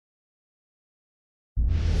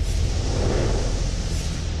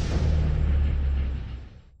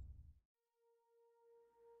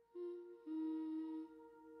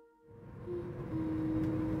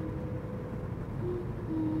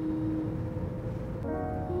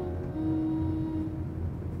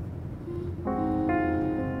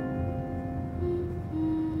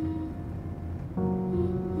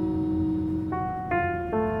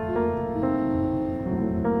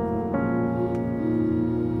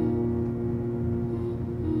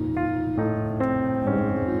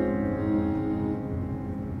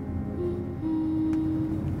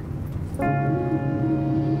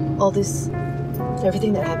all this,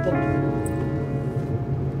 everything that happened.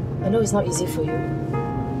 I know it's not easy for you.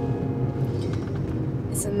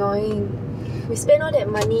 It's annoying. We spend all that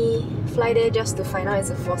money, fly there just to find out it's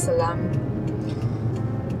a false alarm.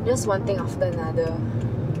 Just one thing after another.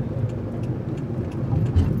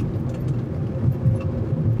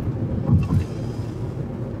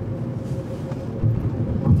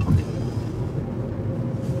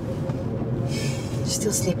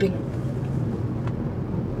 Still sleeping?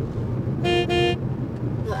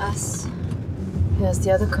 Not us. Here's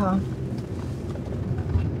the other car.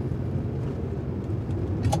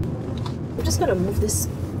 I'm just gonna move this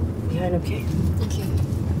behind, okay? Okay.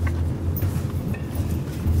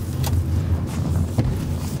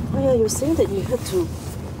 Oh yeah, you were saying that you had to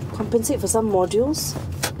compensate for some modules,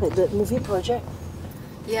 like the movie project.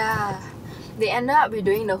 Yeah, they ended up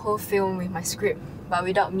redoing the whole film with my script, but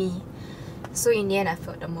without me. So in the end, I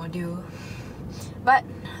failed the module. But,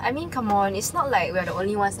 I mean, come on, it's not like we're the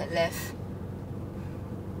only ones that left.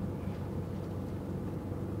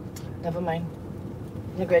 Never mind.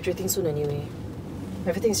 You're graduating soon anyway.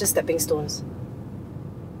 Everything's just stepping stones.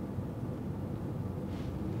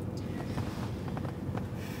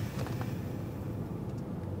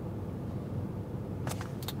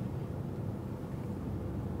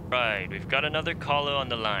 Right, we've got another caller on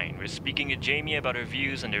the line. We're speaking to Jamie about her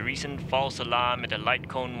views on the recent false alarm at the Light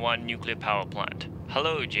Cone 1 nuclear power plant.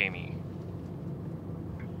 Hello, Jamie.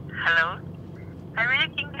 Hello? I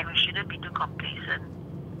really think that we shouldn't be too complacent.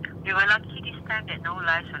 We were lucky this time that no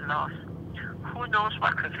lives were lost. Who knows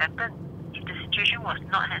what could have happened if the situation was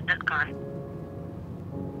not handled correctly.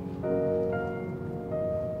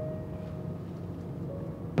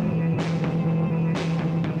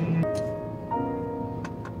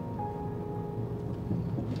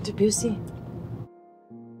 Viddsee.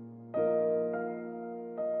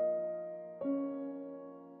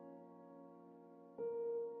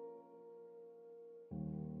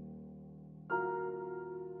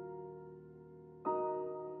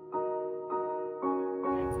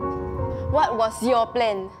 What was your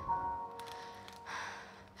plan?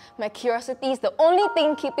 My curiosity is the only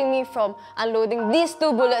thing keeping me from unloading these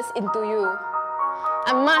 2 bullets into you.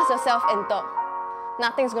 Unmask yourself and talk.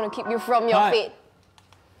 Nothing's gonna keep you from your fate.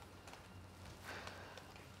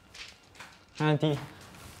 Auntie.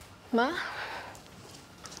 Ma?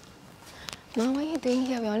 Ma, what are you doing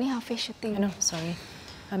here? We're only halfway shooting. I know, sorry.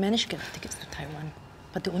 I managed to get the tickets to Taiwan,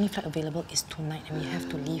 but the only flight available is tonight and we have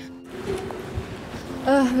to leave.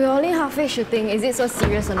 We're only halfway shooting. Is it so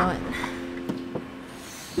serious or not?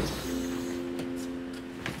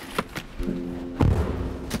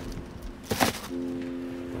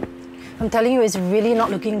 I'm telling you, it's really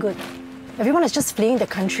not looking good. Everyone is just fleeing the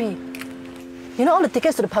country. You know, all the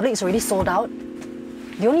tickets to the public is already sold out.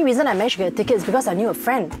 The only reason I managed to get a ticket is because I knew a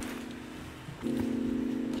friend.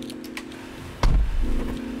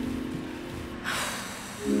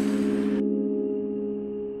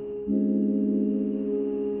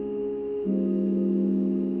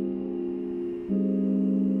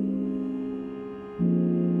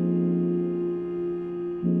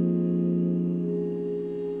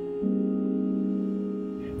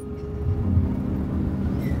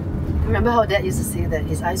 Remember how Dad used to say that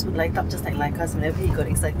his eyes would light up just like Laika's whenever he got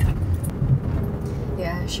excited?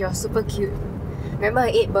 Yeah, she was super cute. Remember her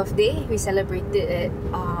 8th birthday? We celebrated at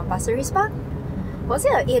Pasir Ris Park? Was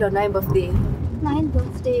it her 8th or 9th birthday? 9th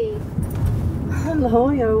birthday. Hello,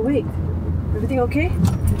 you're awake. Everything okay?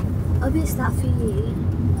 A bit stuffy.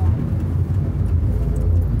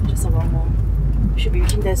 Just a while more. We should be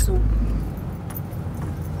reaching there soon.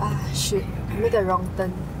 Ah, shit. I made a wrong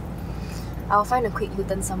turn. I'll find a quick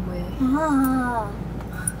U-turn somewhere. Ah.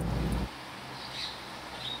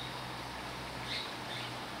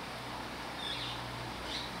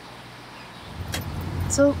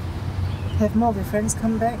 So, have more of your friends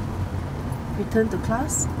come back? Return to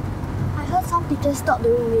class? I heard some teachers stop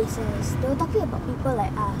during recess. They were talking about people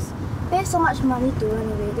like us. Pay so much money to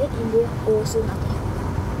run away, then in the end also nothing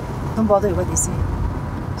happened. Don't bother with what they say.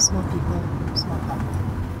 Small people, small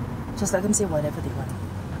heart. Just let them say whatever they want.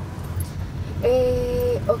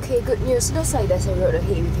 Okay, good news. Looks like there's a road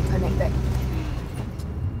ahead we can connect back.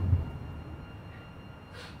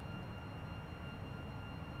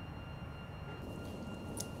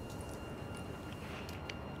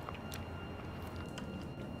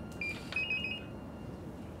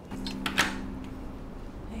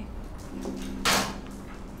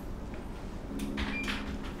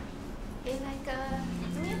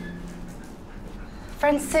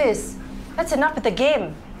 Francis, that's enough with the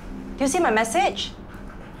game. Do you see my message?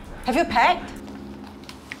 Have you packed?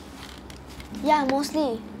 Yeah,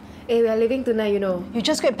 mostly. Hey, we are leaving tonight, you know. You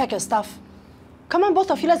just go and pack your stuff. Come on,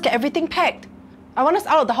 both of you, let's get everything packed. I want us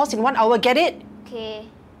out of the house in 1 hour, get it? Okay.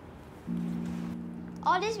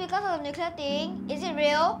 All this because of the nuclear thing? Is it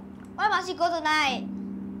real? Why must we go tonight?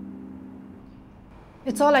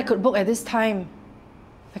 It's all I could book at this time.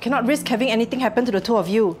 I cannot risk having anything happen to the two of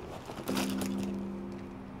you.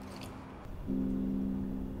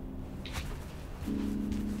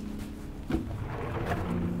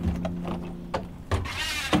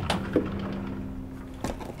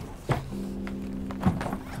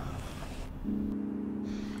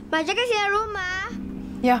 My jacket's in the room, Ma.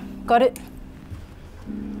 Yeah, got it.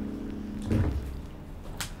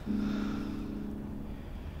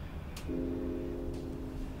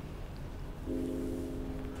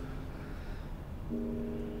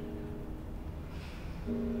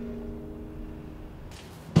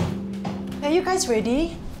 Are you guys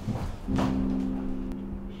ready?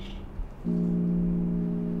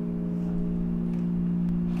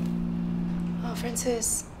 Oh,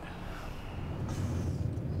 Francis.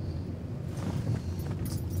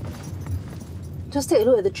 Just take a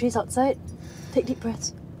look at the trees outside. Take deep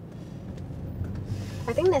breaths.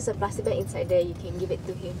 I think there's a plastic bag inside there. You can give it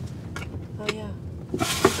to him. Oh yeah,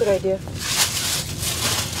 good idea.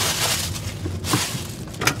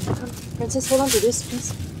 Come, Francis, hold on to this,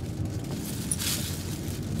 please.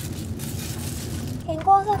 Can you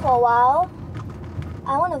go outside for a while?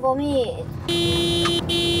 I want to vomit.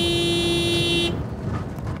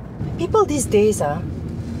 People these days,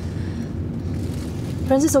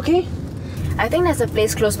 Francis, okay? I think there's a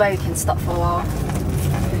place close by we can stop for a while.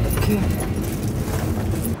 Okay.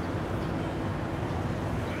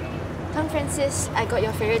 Come, Francis. I got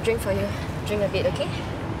your favorite drink for you. Drink a bit, okay?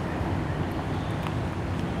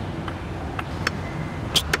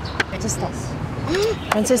 Just stop.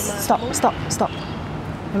 Francis, stop.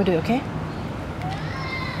 Let me do it, okay?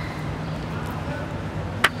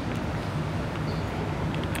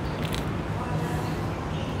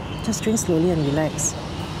 Just drink slowly and relax.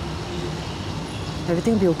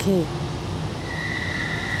 Everything will be okay.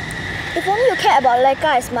 If only you cared about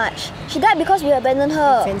Laika as much. She died because we abandoned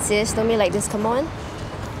her. Francis, don't be like this. Come on.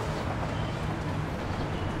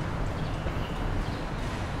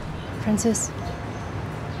 Francis,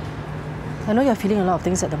 I know you're feeling a lot of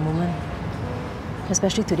things at the moment.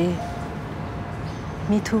 Especially today.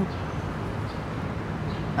 Me too.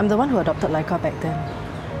 I'm the one who adopted Laika back then.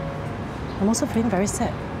 I'm also feeling very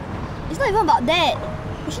sad. It's not even about that.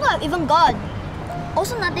 We should not have even gone.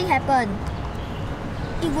 Also, nothing happened.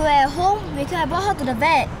 If we were at home, we could have brought her to the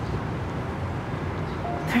vet.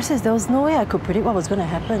 Francis, there was no way I could predict what was going to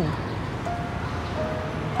happen.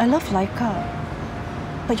 I love Laika,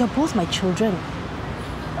 but you're both my children.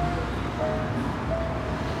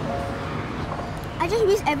 I just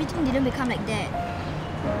wish everything didn't become like that.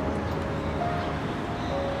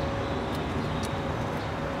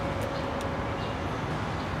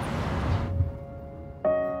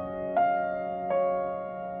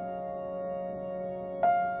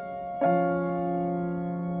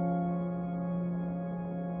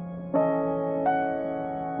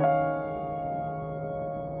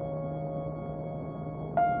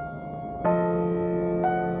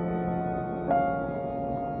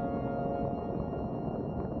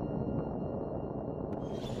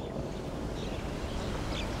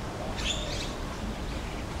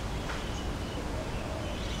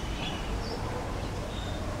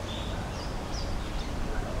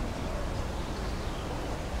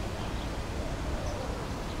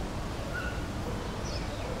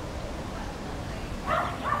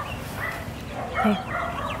 Hey.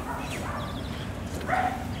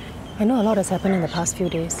 I know a lot has happened in the past few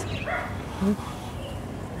days.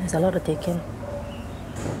 There's a lot to take in.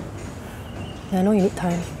 And I know you need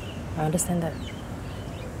time. I understand that.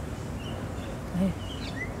 Hey.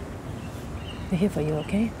 We're here for you,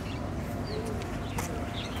 okay?